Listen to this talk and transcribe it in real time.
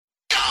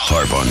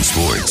Harp on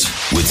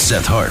Sports with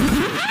Seth Harp.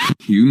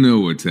 You know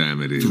what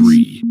time it is.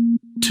 3,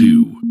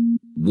 2,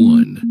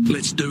 1.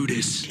 Let's do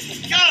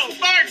this. Yo,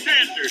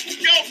 bartender, your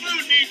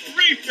food needs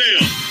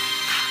refill.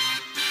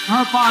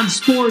 Harp on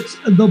Sports,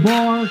 The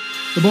Bar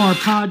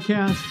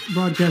podcast,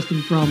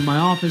 broadcasting from my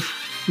office,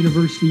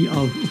 University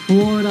of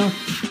Florida,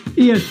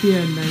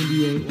 ESPN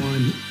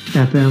 98.1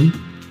 FM,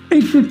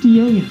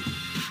 850 AM,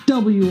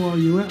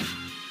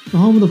 WRUF, the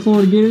home of the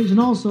Florida Gators,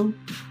 and also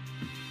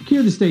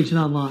hear the station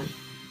online,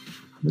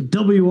 the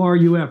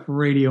WRUF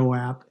radio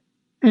app,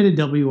 and at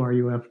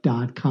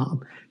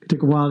WRUF.com. It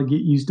took a while to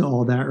get used to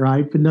all that,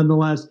 right? But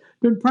nonetheless,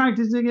 been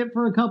practicing it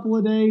for a couple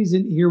of days,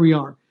 and here we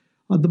are.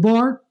 The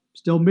bar,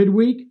 still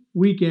midweek,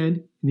 weekend,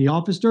 in the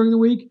office during the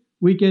week,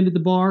 weekend at the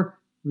bar.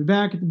 We'll be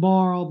back at the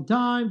bar all the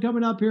time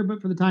coming up here,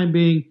 but for the time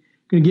being,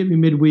 going to get me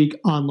midweek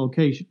on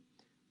location.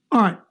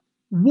 All right,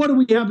 what do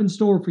we have in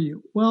store for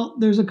you? Well,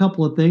 there's a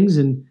couple of things,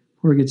 and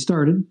before we get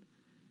started,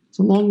 it's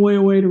a long way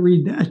away to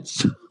read that,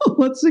 so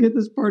let's get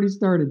this party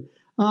started.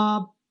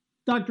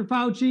 Dr.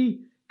 Fauci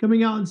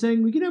coming out and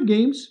saying we can have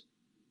games,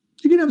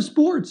 you can have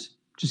sports,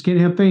 just can't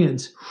have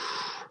fans.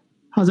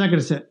 How's that going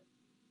to sit?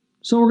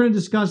 So we're going to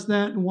discuss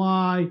that and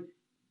why,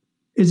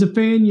 as a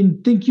fan, you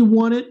think you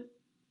want it,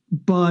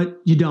 but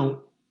you don't.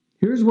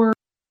 Here's where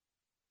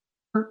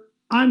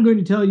I'm going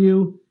to tell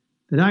you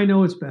that I know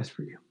what's best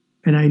for you,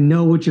 and I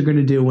know what you're going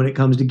to do when it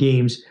comes to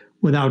games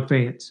without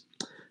fans.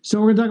 So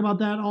we're going to talk about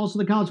that. Also,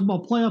 the College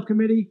Football Playoff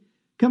Committee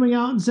coming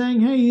out and saying,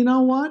 hey, you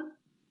know what?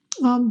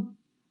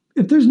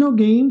 If there's no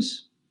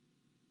games,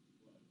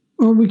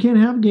 or we can't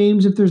have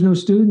games if there's no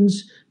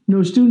students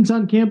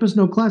on campus,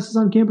 no classes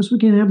on campus, we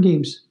can't have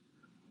games.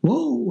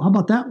 Whoa, how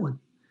about that one?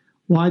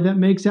 Why that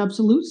makes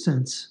absolute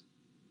sense.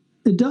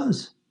 It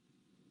does.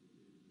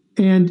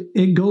 And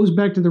it goes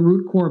back to the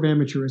root core of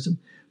amateurism.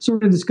 So we're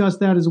going to discuss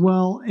that as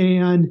well.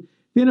 And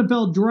the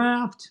NFL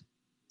draft,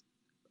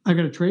 I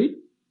got a trade,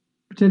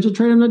 potential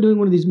trade. I'm not doing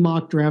one of these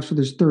mock drafts where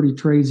there's 30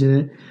 trades in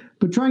it,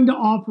 but trying to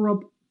offer up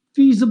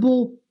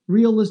feasible,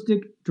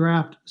 realistic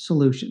draft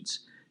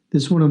solutions.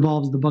 This one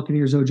involves the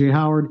Buccaneers' O.J.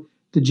 Howard,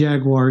 the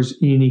Jaguars'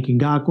 Yannick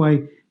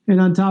Ngakoue,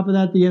 and on top of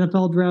that, the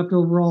NFL draft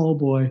overall, oh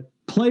boy,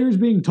 players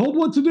being told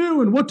what to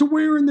do and what to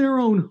wear in their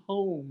own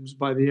homes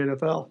by the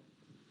NFL.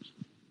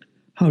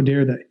 How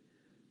dare they?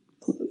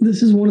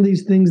 This is one of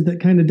these things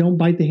that kind of don't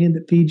bite the hand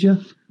that feeds you.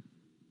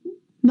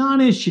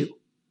 Non-issue.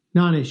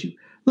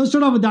 Let's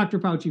start off with Dr.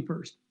 Fauci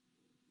first.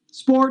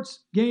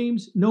 Sports,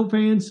 games, no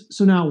fans,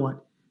 so now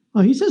what?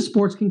 He says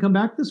sports can come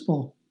back this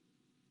fall.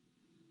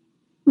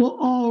 Well,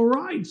 all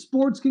right,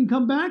 sports can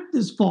come back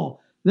this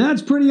fall.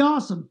 That's pretty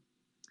awesome.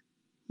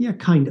 Yeah,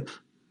 kind of.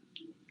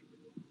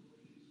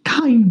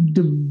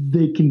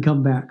 They can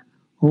come back.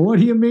 What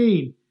do you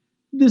mean?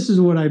 This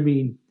is what I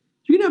mean.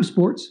 You can have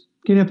sports,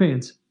 you can have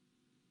fans.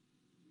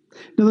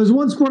 Now, there's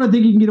one sport I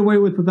think you can get away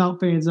with without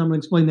fans, and I'm going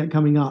to explain that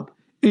coming up.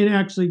 And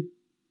actually,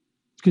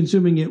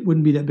 consuming it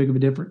wouldn't be that big of a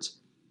difference.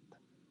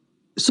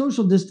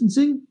 Social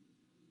distancing,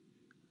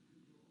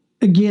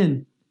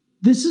 again,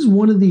 this is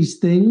one of these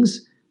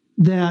things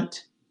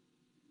that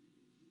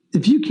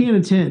if you can't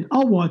attend,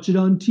 I'll watch it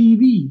on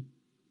TV.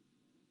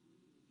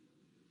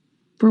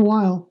 For a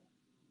while.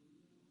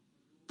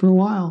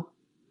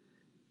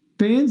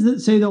 Fans that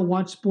say they'll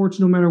watch sports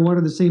no matter what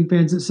are the same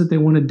fans that said they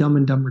wanted Dumb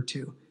and Dumber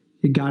 2.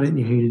 You got it and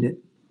you hated it.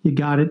 You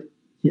got it.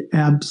 You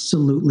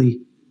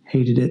absolutely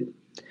hated it.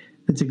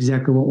 That's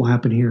exactly what will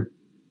happen here.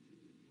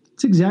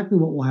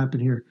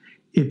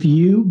 If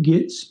you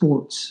get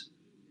sports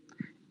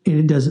and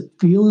it doesn't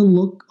feel and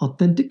look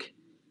authentic,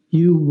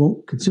 you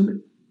won't consume it.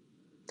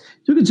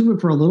 You'll consume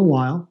it for a little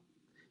while.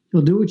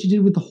 You'll do what you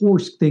did with the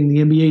horse thing the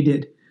NBA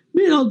did.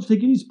 Man, I'll just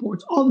take any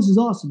sports. Oh, this is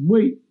awesome.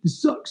 Wait, this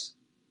sucks.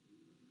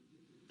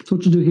 That's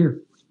what you'll do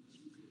here.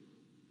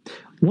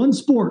 One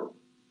sport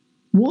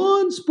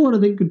I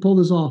think could pull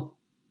this off.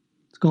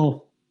 It's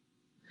golf.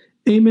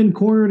 Amen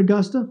Corner at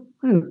Augusta.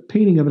 I had a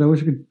painting of it. I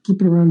wish I could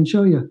flip it around and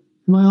show you in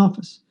my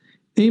office.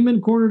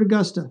 Amen Corner at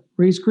Augusta.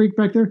 Race Creek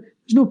back there.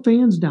 There's no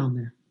fans down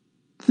there.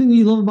 The thing that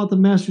you love about the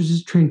Masters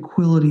is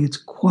tranquility. It's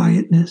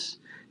quietness.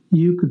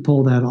 You could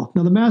pull that off.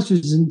 Now, the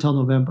Masters isn't until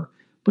November,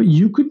 but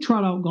you could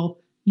trot out golf.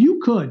 You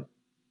could.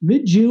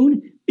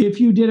 Mid-June,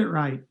 if you did it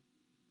right.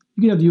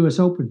 You could have the U.S.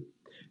 Open.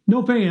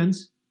 No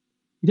fans.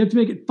 You'd have to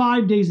make it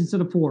 5 days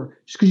instead of 4,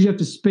 just because you have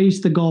to space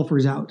the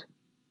golfers out.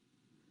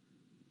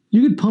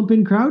 You could pump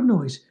in crowd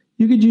noise.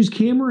 You could use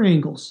camera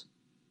angles.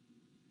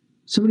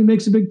 Somebody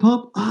makes a big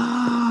pump.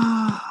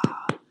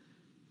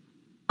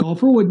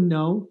 Golfer wouldn't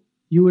know.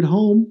 You at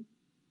home,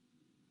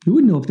 you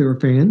wouldn't know if there were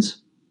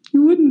fans.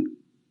 You wouldn't.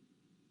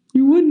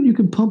 You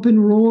can pump in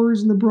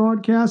roars in the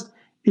broadcast.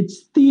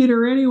 It's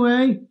theater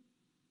anyway.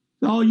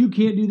 Oh, you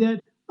can't do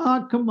that.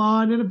 Oh, come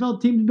on.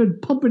 NFL teams have been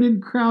pumping in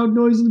crowd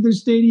noise into their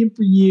stadium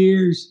for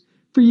years.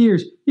 You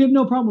have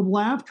no problem with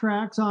laugh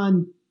tracks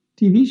on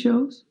TV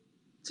shows.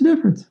 It's a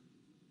difference.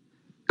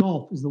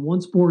 Golf is the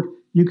one sport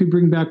you could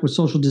bring back with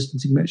social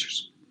distancing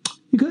measures.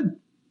 You could.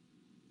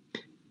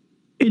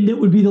 And it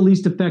would be the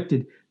least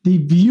affected. The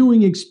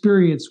viewing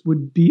experience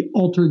would be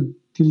altered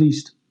the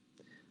least.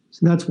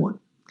 So that's one.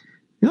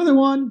 The other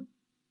one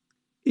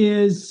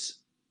is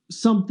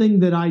something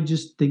that I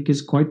just think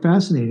is quite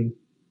fascinating.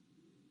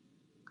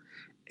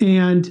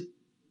 And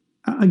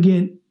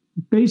again,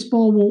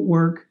 baseball won't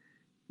work,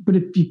 but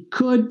if you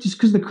could, just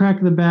because of the crack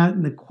of the bat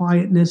and the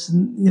quietness,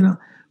 and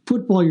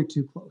football, you're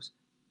too close.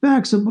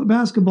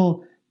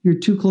 Basketball, you're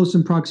too close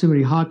in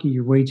proximity. Hockey,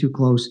 you're way too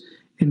close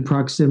in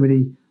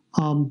proximity.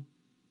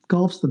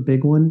 Golf's the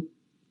big one.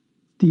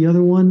 The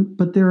other one,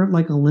 but they're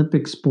like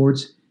Olympic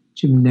sports.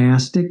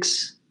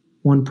 Gymnastics,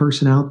 one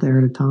person out there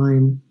at a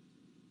time.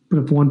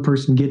 But if one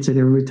person gets it,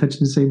 everybody touching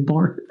the same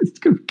bar. It's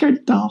going to be kind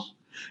of tough.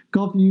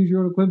 Golf, you use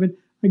your own equipment.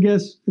 I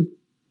guess if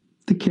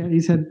the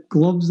caddies had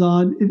gloves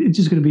on, it's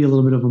just going to be a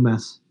little bit of a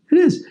mess. It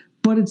is.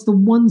 But it's the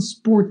one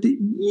sport that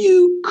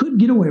you could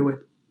get away with.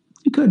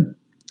 You could.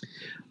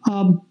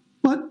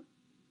 But,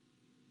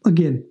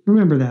 again,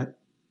 remember that.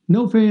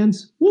 No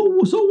fans.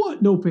 Well, so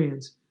what? No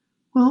fans.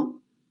 Well,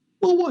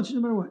 we'll watch it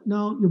no matter what.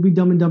 No, you'll be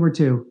Dumb and Dumber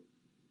 2.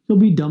 You'll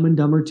be Dumb and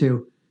Dumber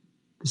 2.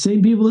 The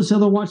same people that said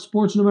they'll watch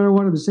sports no matter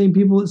what are the same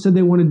people that said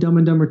they wanted Dumb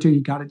and Dumber 2.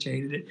 You got it,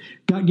 hated it.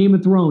 Got Game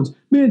of Thrones.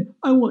 Man,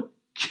 I want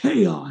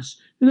chaos.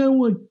 And I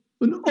want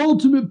an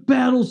ultimate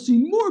battle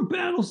scene. More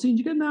battle scenes.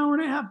 You got an hour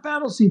and a half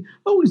battle scene.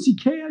 I want to see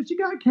chaos. You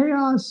got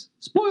chaos.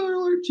 Spoiler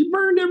alert, she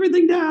burned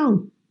everything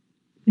down.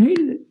 You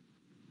hated it.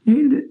 You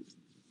hated it.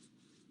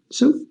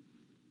 So,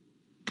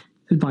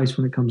 advice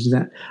when it comes to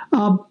that.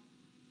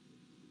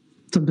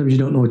 Sometimes you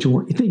don't know what you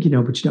want. You think you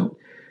know, but you don't.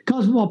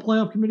 College Football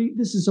Playoff Committee.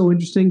 This is so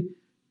interesting.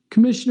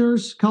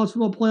 Commissioners, College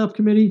Football Playoff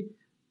Committee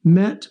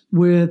met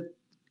with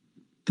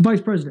the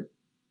Vice President,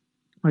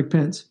 Mike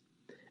Pence.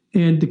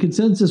 And the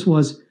consensus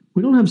was,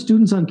 we don't have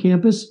students on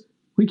campus.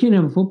 We can't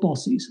have a football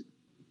season.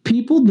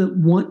 People that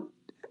want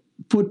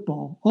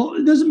football,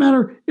 it doesn't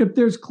matter if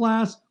there's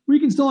class, we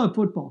can still have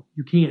football.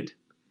 You can't.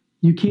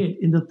 You can't.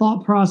 And the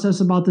thought process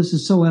about this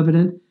is so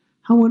evident.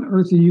 How on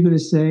earth are you going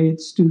to say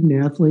it's student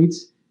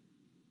athletes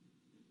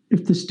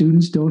if the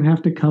students don't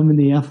have to come and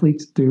the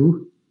athletes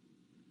do?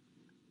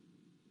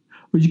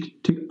 Or you can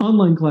take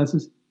online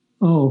classes.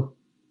 Oh,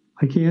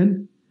 I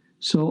can?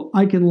 So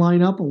I can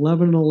line up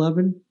 11 and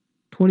 11,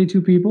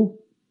 22 people,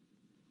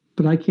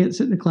 but I can't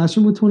sit in a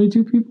classroom with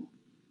 22 people?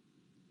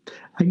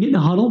 I can get in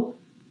a huddle.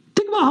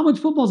 Think about how much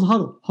football is a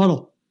huddle.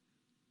 Huddle.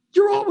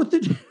 You're all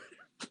within 5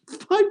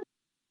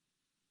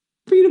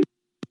 feet of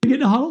to get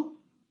in a huddle.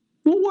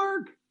 Won't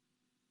work.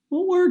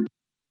 Won't work.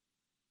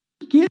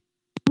 You can't.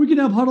 We can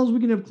have huddles. We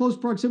can have close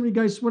proximity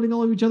guys sweating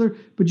all over each other,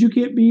 but you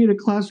can't be in a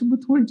classroom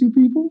with 22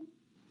 people.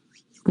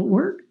 Won't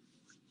work.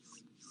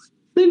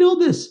 They know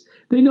this.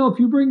 They know if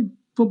you bring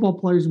football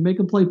players and make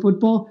them play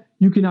football,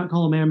 you cannot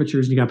call them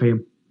amateurs and you got to pay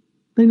them.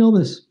 They know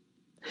this.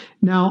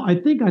 Now, I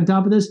think on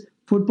top of this,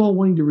 football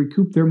wanting to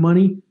recoup their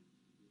money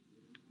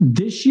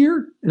this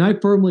year, and I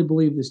firmly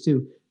believe this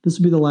too, this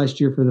will be the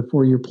last year for the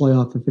 4-year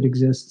playoff if it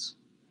exists.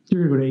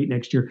 They're going to go to 8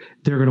 next year.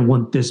 They're going to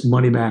want this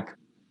money back.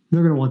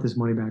 They're going to want this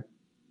money back.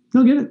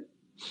 They'll get it.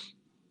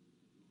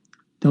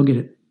 They'll get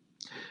it.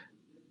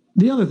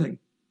 The other thing,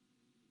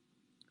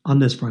 on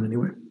this front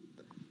anyway,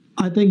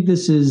 I think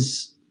this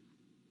is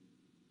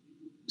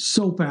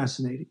so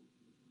fascinating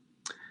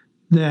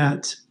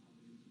that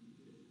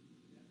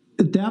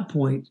at that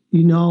point,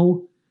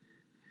 and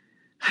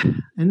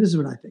this is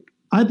what I think.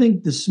 I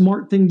think the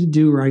smart thing to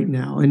do right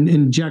now,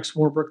 and Jack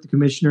Swarbrick, the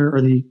commissioner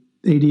or the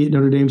AD at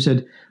Notre Dame,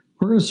 said,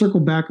 we're going to circle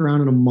back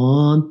around in a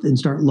month and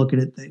start looking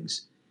at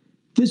things.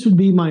 This would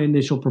be my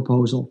initial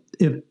proposal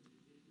if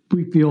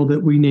we feel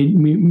that we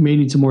may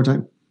need some more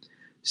time.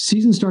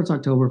 Season starts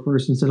October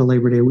 1st instead of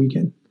Labor Day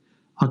weekend.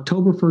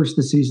 October 1st,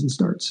 the season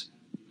starts.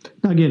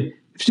 Now, again,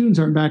 if students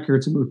aren't back here,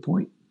 it's a moot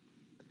point.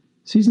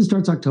 Season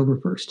starts October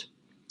 1st.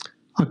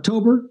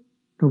 October,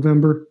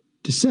 November,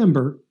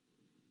 December,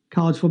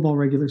 college football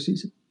regular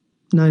season.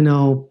 And I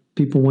know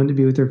people want to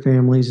be with their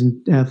families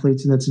and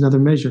athletes, and that's another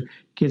measure.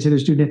 Can't say they're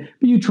student,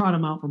 but you trot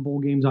them out for bowl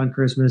games on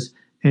Christmas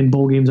and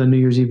bowl games on New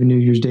Year's Eve and New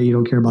Year's Day. You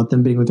don't care about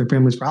them being with their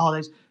families for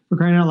holidays. For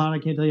crying out loud, I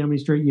can't tell you how many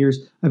straight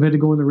years I've had to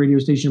go on the radio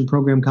station and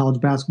program college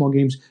basketball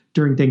games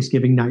during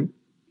Thanksgiving night.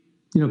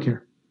 You don't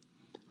care.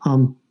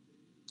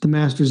 The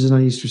Masters is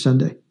on Easter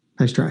Sunday.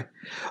 Nice try.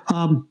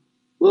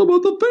 What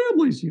about the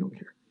families? You don't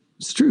care.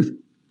 It's the truth.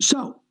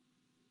 So,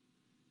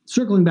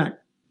 circling back,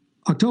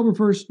 October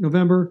 1st,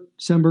 November,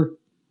 December,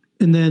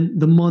 and then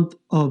the month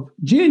of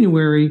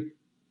January,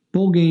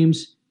 bowl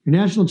games. Your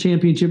national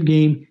championship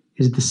game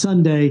is the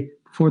Sunday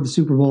before the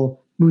Super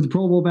Bowl. Move the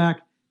Pro Bowl back.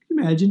 Can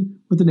you imagine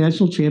what the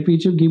national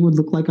championship game would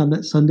look like on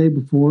that Sunday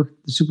before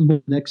the Super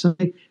Bowl next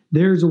Sunday?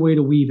 There's a way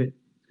to weave it.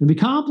 It's going to be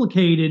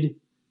complicated.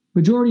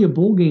 Majority of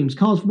bowl games,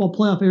 college football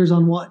playoff airs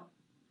on what?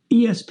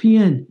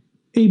 ESPN,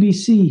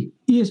 ABC.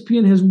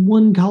 ESPN has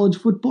one college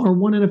football or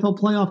one NFL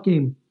playoff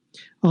game.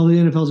 Oh, the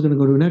NFL is going to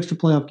go to an extra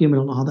playoff game. I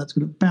don't know how that's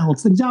going to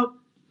balance things out.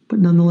 But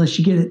nonetheless,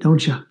 you get it,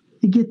 don't you?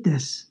 You get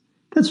this.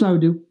 That's what I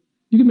would do.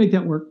 You can make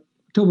that work.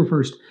 October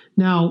 1st.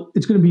 Now,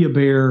 it's going to be a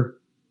bear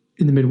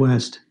in the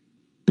Midwest.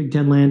 Big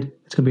Ten land,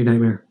 it's going to be a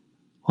nightmare.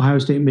 Ohio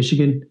State,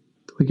 Michigan,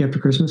 the week after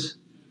Christmas.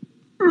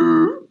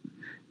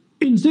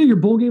 In Instead of your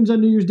bowl games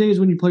on New Year's Day is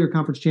when you play your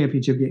conference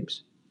championship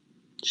games.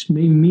 Just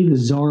made me the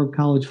czar of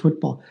college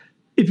football.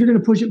 If you're going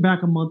to push it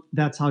back a month,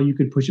 that's how you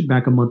could push it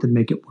back a month and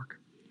make it work.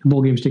 The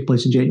bowl games take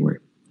place in January.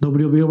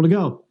 Nobody will be able to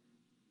go.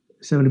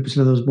 70%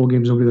 of those bowl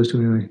games nobody goes to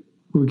anyway.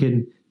 Who are we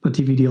kidding? About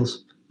TV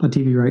deals, about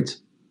TV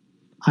rights.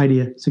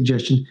 Idea,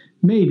 suggestion,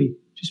 maybe,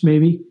 just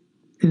maybe,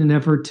 in an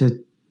effort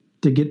to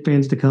get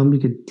fans to come, you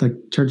could like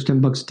charge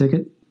 $10 a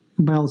ticket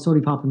and buy all the soda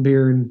pop and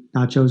beer and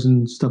nachos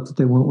and stuff that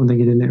they want when they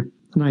get in there.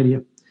 An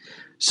idea.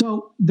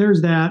 So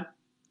there's that.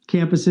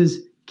 Campuses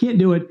can't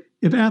do it.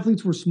 If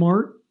athletes were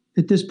smart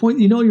at this point,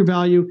 you know your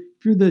value.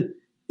 If you're and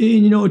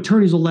you know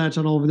attorneys will latch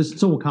on all over this, and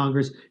so will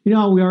Congress. You know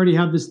how we already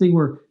have this thing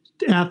where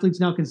athletes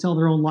now can sell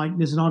their own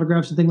likeness and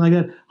autographs and things like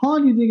that. How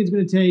long do you think it's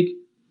going to take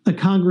a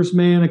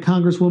congressman, a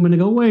congresswoman to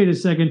go, wait a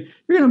second,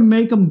 you're going to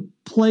make them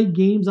play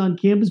games on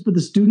campus, but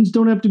the students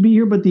don't have to be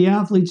here, but the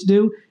athletes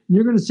do? And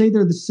you're going to say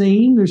they're the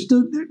same?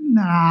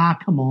 Nah,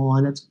 come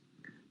on. That's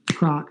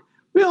crock.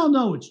 We all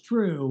know it's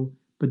true,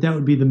 but that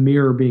would be the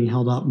mirror being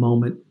held up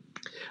moment.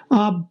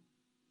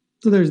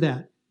 So there's that.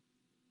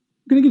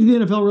 I'm going to get to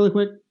the NFL really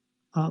quick.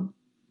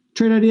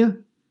 Trade idea.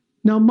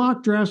 Now,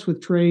 mock drafts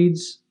with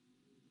trades,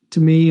 to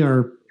me,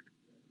 are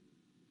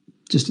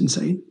just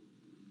insane.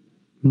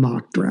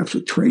 Mock drafts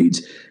with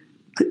trades.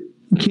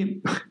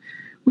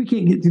 We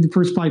can't get through the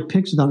first 5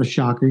 picks without a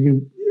shocker.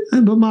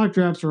 But mock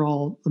drafts are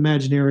all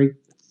imaginary.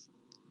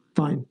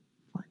 Fine.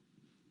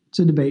 It's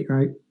a debate,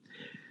 right?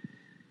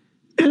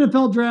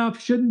 NFL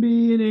draft shouldn't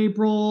be in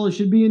April. It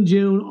should be in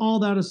June. All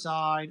that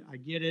aside, I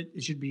get it.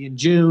 It should be in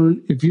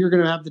June. If you're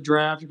going to have the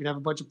draft, you can have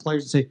a bunch of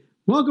players and say,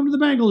 welcome to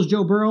the Bengals,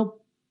 Joe Burrow.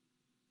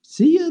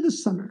 See you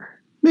this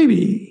summer.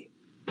 Maybe.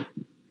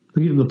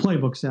 We give him the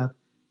playbook, Seth.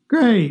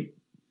 Great.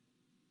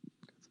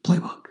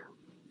 Playbook.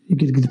 You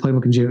get the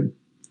playbook in June.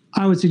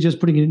 I would suggest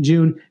putting it in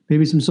June.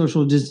 Maybe some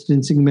social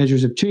distancing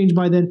measures have changed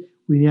by then.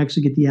 We can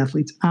actually get the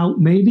athletes out,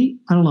 maybe.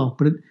 I don't know,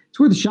 but it's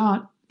worth a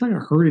shot. It's not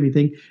going to hurt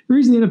anything. The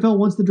reason the NFL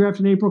wants the draft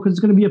in April because it's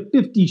going to be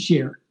a 50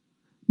 share.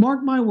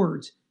 Mark my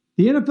words.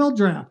 The NFL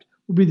draft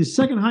will be the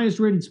second highest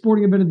rated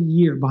sporting event of the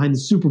year behind the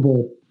Super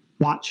Bowl.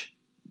 Watch.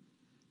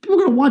 People are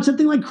going to watch that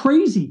thing like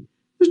crazy.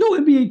 There's no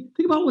NBA.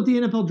 Think about what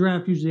the NFL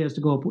draft usually has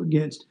to go up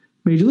against.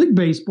 Major League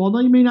Baseball. Now,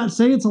 you may not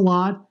say it's a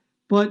lot,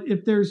 but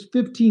if there's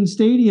 15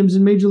 stadiums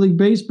in Major League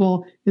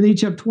Baseball and they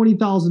each have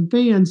 20,000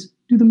 fans,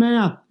 do the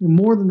math. And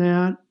more than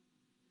that,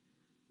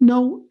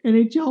 no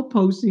NHL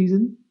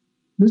postseason,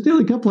 no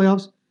Stanley Cup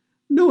playoffs,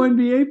 no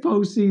NBA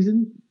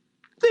postseason.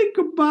 Think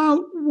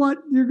about what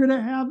you're going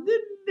to have.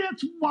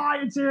 That's why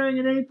it's airing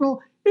in April.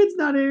 It's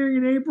not airing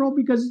in April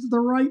because it's the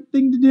right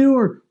thing to do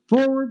or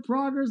forward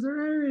progress.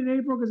 They're airing in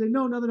April because they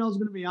know nothing else is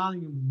going to be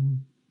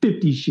on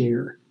 50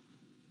 share.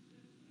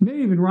 May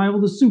even rival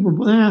the Super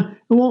Bowl. It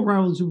won't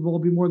rival the Super Bowl.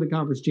 It'll be more the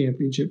conference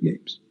championship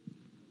games.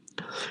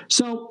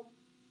 So,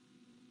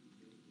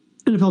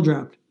 NFL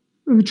draft.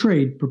 We have a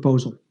trade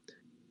proposal.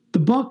 The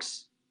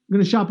Bucs are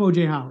going to shop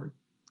O.J. Howard.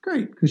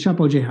 Great. Going to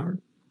shop O.J.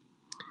 Howard.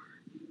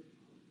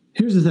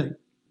 Here's the thing.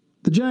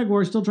 The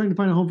Jaguars still trying to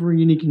find a home for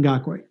Unique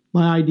Ngakoue.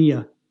 My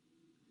idea.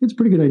 It's a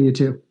pretty good idea,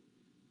 too.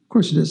 Of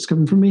course it is. It's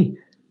coming from me.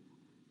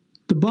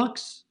 The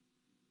Bucs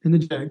and the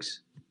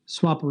Jags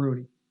swap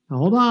Rooney. Now,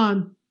 hold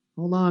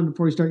on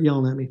before you start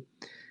yelling at me.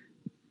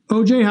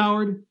 O.J.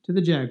 Howard to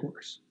the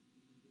Jaguars,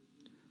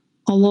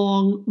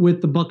 along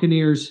with the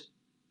Buccaneers'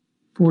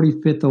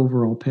 45th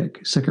overall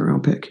pick,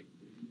 second-round pick,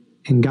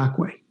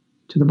 Ngakoue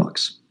to the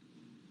Bucs.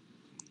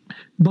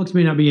 The Bucs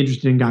may not be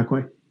interested in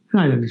Ngakoue.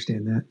 I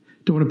understand that.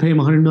 Don't want to pay him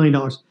 $100 million.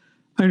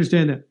 I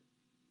understand that.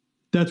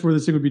 That's where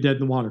this thing would be dead in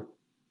the water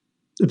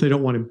if they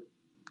don't want him.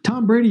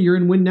 Tom Brady, you're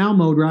in win-now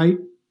mode, right?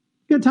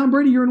 Yeah, Tom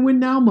Brady, you're in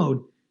win-now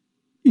mode.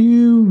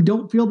 You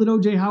don't feel that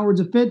O.J. Howard's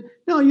a fit?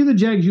 No, you're the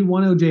Jags. You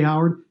want O.J.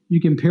 Howard.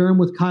 You can pair him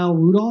with Kyle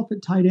Rudolph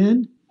at tight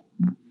end.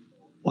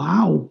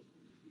 Wow.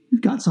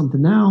 You've got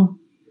something now.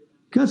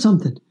 Got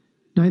something.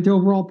 9th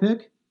overall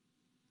pick.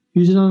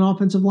 Use it on an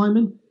offensive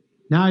lineman.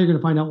 Now you're going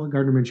to find out what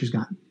Gardner Minshew's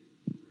got.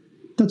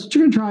 That's what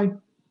you're going to try.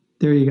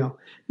 There you go.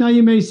 Now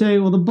you may say,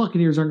 well, the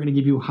Buccaneers aren't going to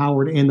give you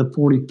Howard and the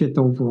 45th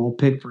overall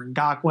pick for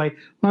Ngakoue.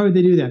 Why would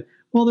they do that?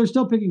 Well, they're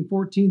still picking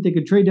 14th. They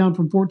could trade down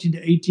from 14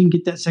 to 18,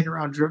 get that second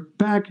round draft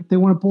back if they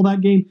want to pull that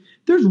game.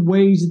 There's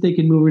ways that they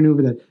can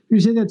maneuver that. If you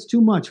say that's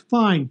too much,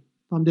 fine.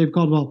 If I'm Dave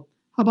Caldwell,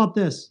 how about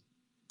this?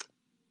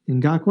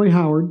 Ngakoue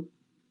Howard,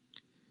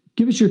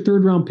 give us your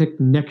third round pick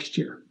next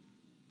year.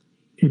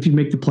 If you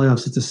make the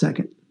playoffs, it's a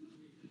second.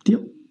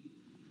 Deal.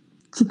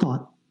 It's a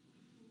thought.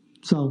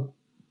 So,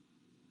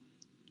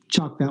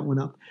 chalk that one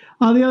up.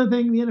 The other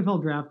thing, the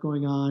NFL draft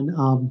going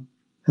on,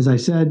 as I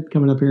said,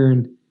 coming up here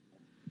in,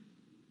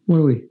 what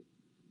are we?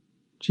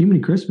 Jiminy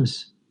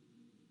Christmas.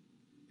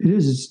 It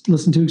is. It's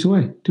less than 2 weeks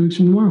away. 2 weeks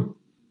from tomorrow.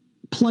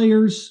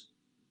 Players,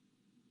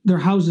 their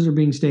houses are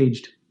being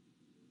staged.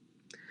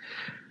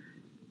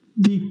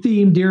 The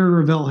theme, Darren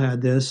Ravel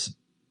had this.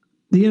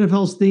 The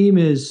NFL's theme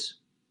is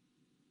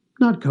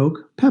not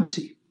Coke,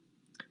 Pepsi.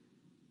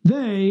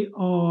 They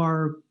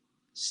are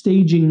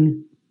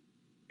staging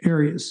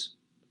areas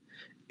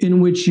in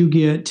which you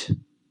get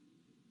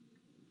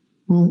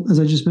Well, as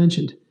I just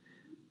mentioned,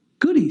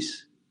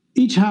 goodies.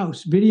 Each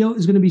house video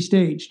is going to be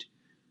staged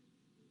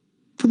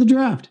for the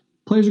draft.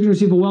 Players are going to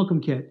receive a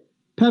welcome kit.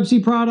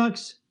 Pepsi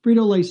products,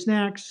 Frito-Lay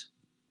snacks,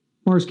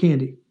 Mars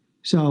candy.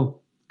 So,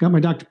 got my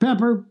Dr.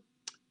 Pepper,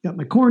 got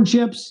my corn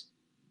chips,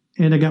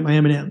 and I got my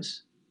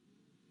M&Ms.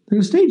 They're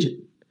going to stage it.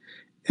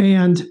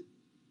 And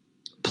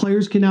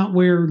players cannot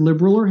wear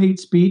liberal or hate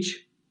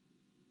speech.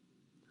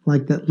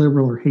 Like that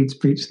liberal or hate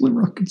speech,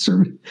 liberal or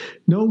conservative.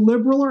 No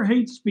liberal or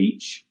hate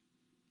speech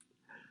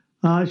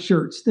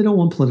shirts. They don't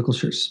want political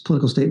shirts,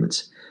 political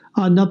statements.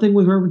 Nothing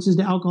with references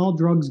to alcohol,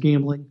 drugs,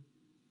 gambling.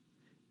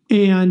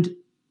 And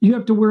you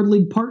have to wear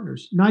league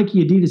partners.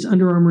 Nike, Adidas,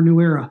 Under Armour,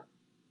 New Era.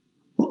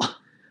 Well,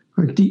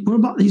 what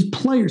about these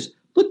players?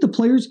 Look, the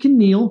players can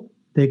kneel.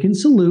 They can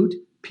salute.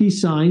 Peace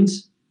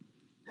signs.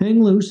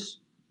 Hang loose.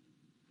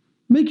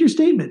 Make your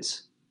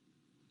statements.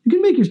 You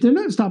can make your statement.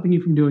 They're not stopping you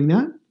from doing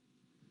that.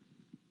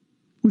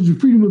 What's your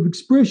freedom of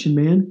expression,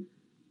 man?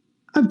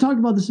 I've talked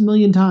about this a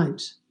million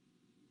times.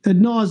 Ad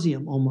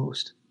nauseum,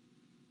 almost.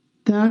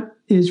 That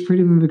is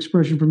freedom of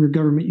expression from your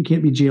government. You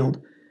can't be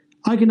jailed.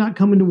 I cannot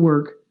come into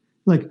work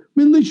like,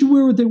 man, they should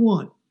wear what they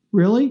want.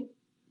 Really?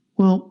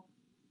 Well,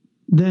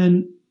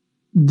 then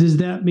does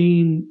that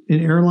mean an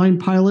airline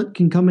pilot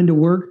can come into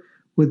work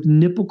with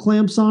nipple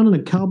clamps on and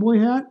a cowboy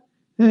hat?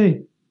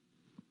 Hey,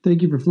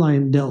 thank you for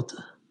flying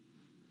Delta.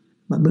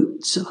 My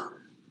boots on.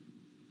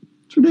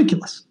 It's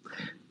ridiculous.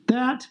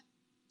 That,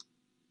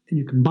 and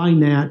you combine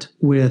that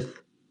with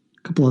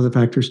a couple other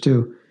factors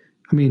too.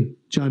 I mean,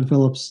 John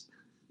Phillips.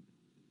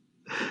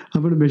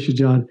 I'm going to miss you,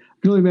 John.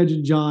 I can only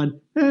imagine John.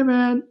 Hey,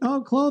 man,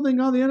 clothing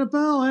on the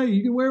NFL. Hey,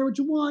 you can wear what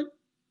you want.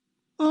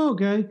 Oh,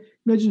 okay.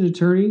 Imagine an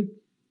attorney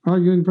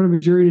arguing in front of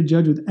a jury and a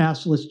judge with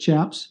assless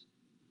chaps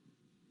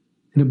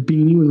and a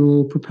beanie with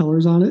little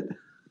propellers on it.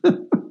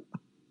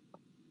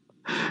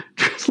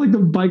 Just like the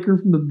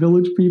biker from the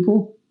Village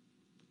People.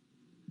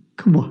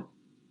 Come on.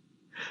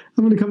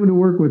 I'm going to come into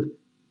work with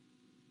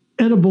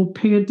edible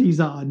panties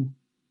on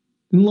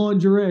and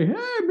lingerie. Hey,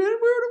 man, wear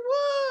what I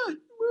want.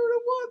 Wear what I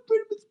want.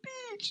 Freedom of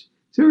speech.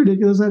 See how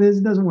ridiculous that is?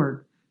 It doesn't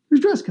work. There's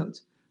dress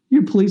codes.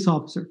 You're a police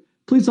officer.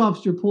 Police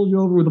officer pulls you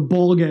over with a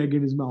ball gag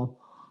in his mouth.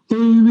 Hey,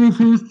 no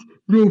first,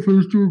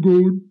 you're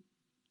going.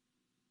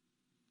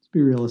 Let's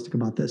be realistic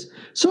about this.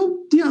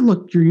 So, yeah,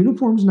 look, your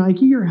uniform's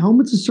Nike. Your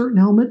helmet's a certain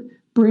helmet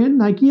brand.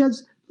 Nike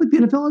has, like the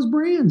NFL has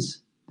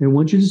brands. They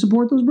want you to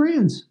support those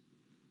brands.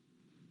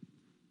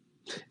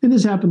 And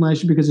this happened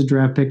last year because a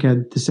draft pick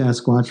had the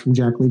Sasquatch from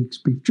Jack League's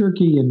Beef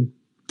Jerky, and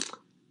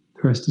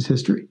the rest is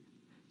history.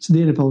 So the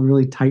NFL is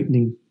really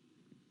tightening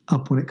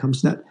up when it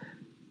comes to that.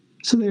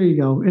 So there you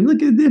go. And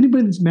look,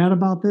 anybody that's mad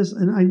about this,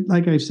 and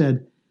like I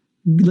said,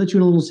 let you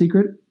in a little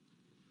secret,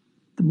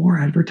 the more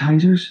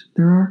advertisers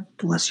there are,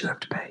 the less you have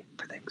to pay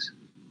for things.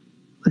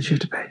 Less you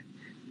have to pay.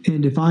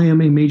 And if I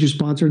am a major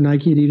sponsor,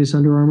 Nike, Adidas,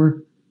 Under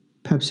Armour,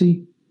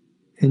 Pepsi,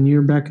 and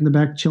you're back in the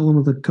back chilling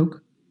with a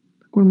Coke,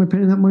 what am I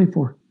paying that money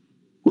for?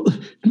 Well,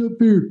 not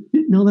fair.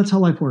 No, that's how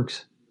life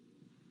works.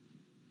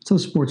 That's how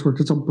sports works.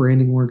 That's how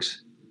branding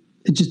works.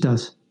 It just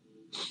does.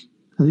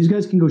 Now, these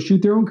guys can go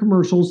shoot their own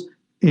commercials,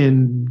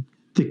 and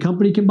the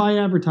company can buy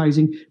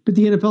advertising, but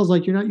the NFL's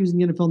like, you're not using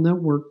the NFL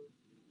network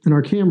and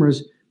our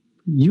cameras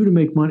for you to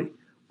make money.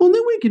 Only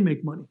we can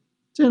make money.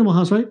 It's Animal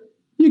House, right?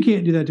 You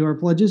can't do that to our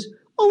pledges.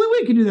 Only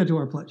we can do that to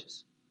our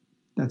pledges.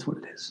 That's what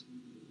it is.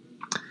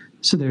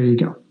 So there you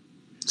go.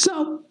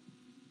 So,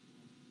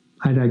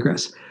 I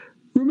digress.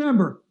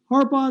 Remember,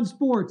 Harp on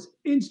Sports,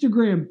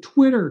 Instagram,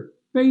 Twitter,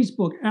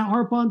 Facebook, at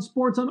Harp on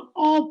Sports on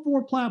all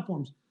 4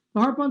 platforms. The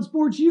Harp on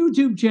Sports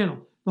YouTube channel,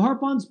 the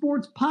Harp on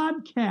Sports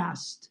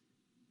podcast.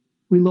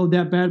 We load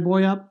that bad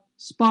boy up.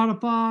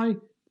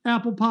 Spotify,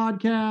 Apple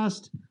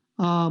Podcast,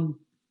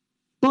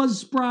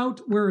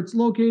 Buzzsprout, where it's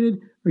located,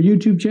 our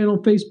YouTube channel,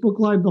 Facebook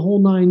Live, the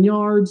whole 9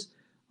 yards.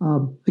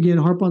 Again,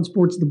 Harp on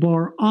Sports, the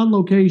bar, on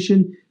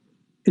location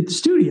at the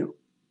studio.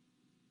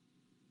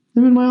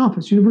 I'm in my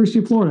office, University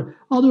of Florida.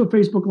 I'll do a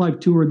Facebook Live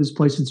tour of this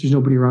place since there's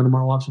nobody around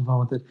tomorrow. I'll have some fun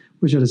with it.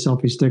 Wish I had a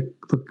selfie stick.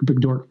 Look, a big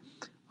dork.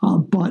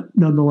 But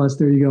nonetheless,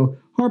 there you go.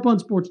 Harp on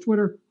Sports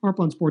Twitter, Harp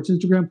on Sports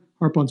Instagram,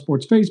 Harp on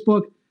Sports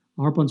Facebook,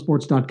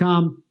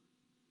 harponsports.com.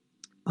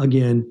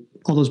 Again,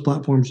 all those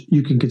platforms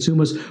you can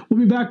consume us. We'll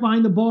be back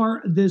behind the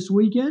bar this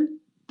weekend.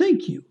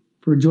 Thank you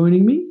for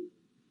joining me,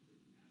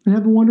 and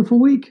have a wonderful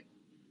week.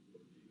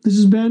 This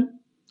has been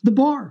The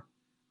Bar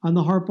on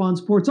the Harp on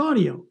Sports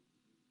Audio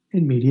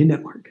and Media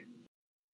Network.